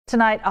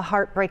Tonight, a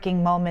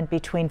heartbreaking moment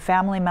between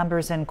family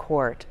members in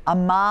court. A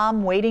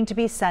mom waiting to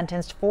be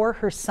sentenced for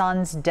her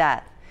son's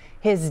death.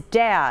 His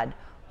dad,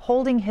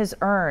 holding his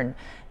urn,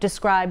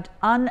 described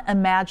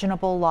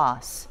unimaginable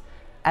loss.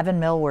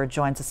 Evan Millward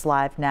joins us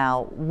live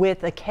now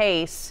with a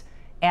case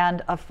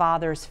and a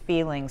father's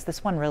feelings.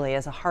 This one really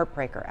is a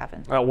heartbreaker,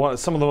 Evan.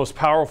 Some of the most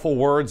powerful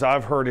words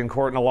I've heard in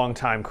court in a long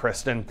time,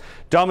 Kristen.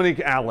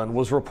 Dominic Allen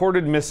was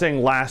reported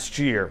missing last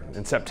year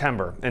in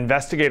September.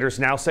 Investigators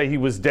now say he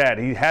was dead.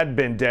 He had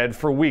been dead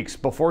for weeks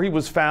before he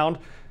was found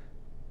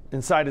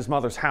inside his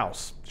mother's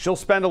house. She'll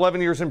spend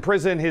 11 years in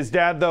prison. His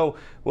dad, though,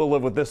 will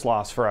live with this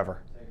loss forever.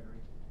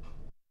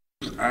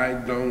 I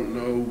don't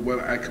know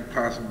what I could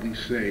possibly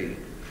say.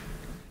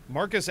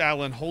 Marcus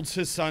Allen holds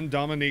his son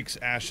Dominic's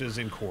ashes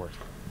in court.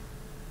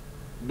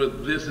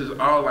 But this is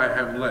all I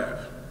have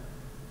left.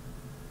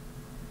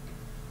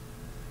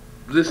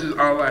 This is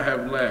all I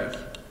have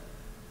left.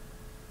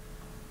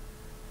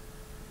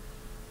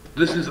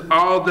 This is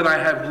all that I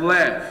have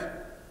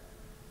left.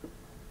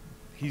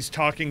 He's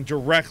talking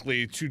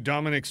directly to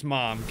Dominic's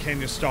mom,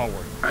 Kenya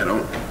Stallworth. I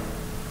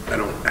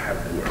don't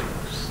have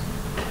words.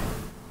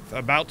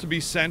 About to be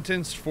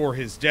sentenced for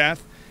his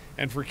death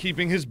and for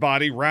keeping his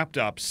body wrapped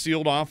up,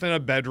 sealed off in a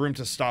bedroom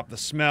to stop the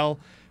smell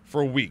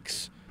for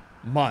weeks,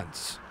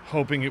 months,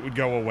 hoping it would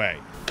go away.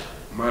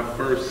 My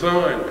first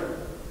son,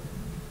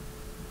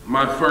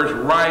 my first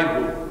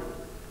rival,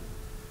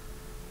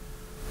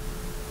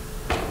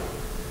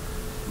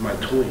 my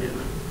twin.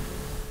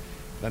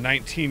 The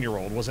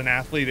 19-year-old was an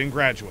athlete and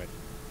graduate.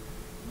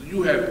 Do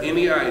you have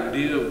any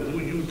idea of who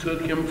you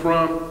took him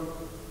from?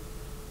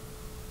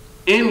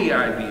 Any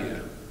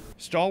idea?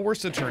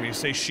 Stallworth's attorneys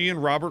say she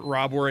and Robert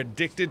Robb were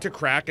addicted to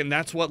crack, and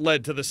that's what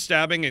led to the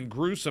stabbing and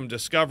gruesome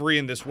discovery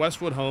in this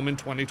Westwood home in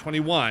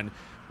 2021,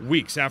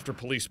 weeks after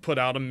police put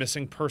out a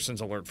missing persons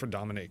alert for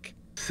Dominic.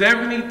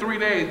 73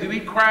 days. Did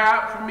he cry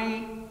out for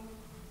me?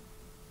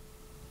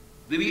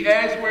 Did he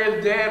ask where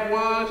his dad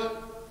was?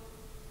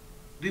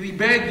 Did he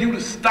beg you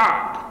to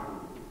stop?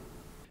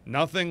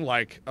 Nothing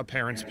like a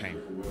parent's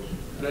pain.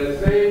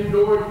 That same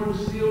door you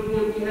sealed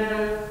him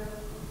behind,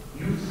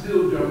 you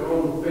sealed your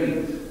own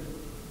fate.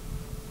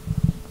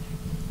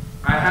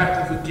 I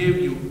have to forgive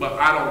you, but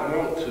I don't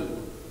want to.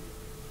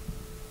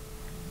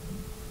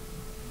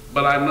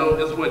 But I know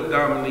it's what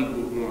Dominic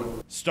would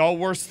want.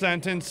 Stallworth's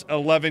sentence,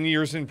 11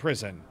 years in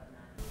prison.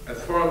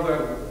 As far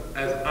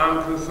as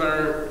I'm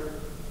concerned,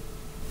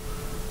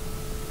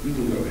 you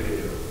can go to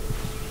hell.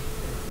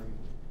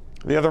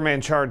 The other man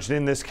charged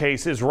in this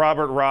case is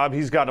Robert Robb.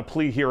 He's got a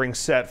plea hearing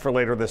set for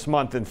later this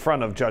month in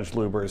front of Judge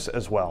Lubers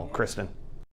as well. Kristen.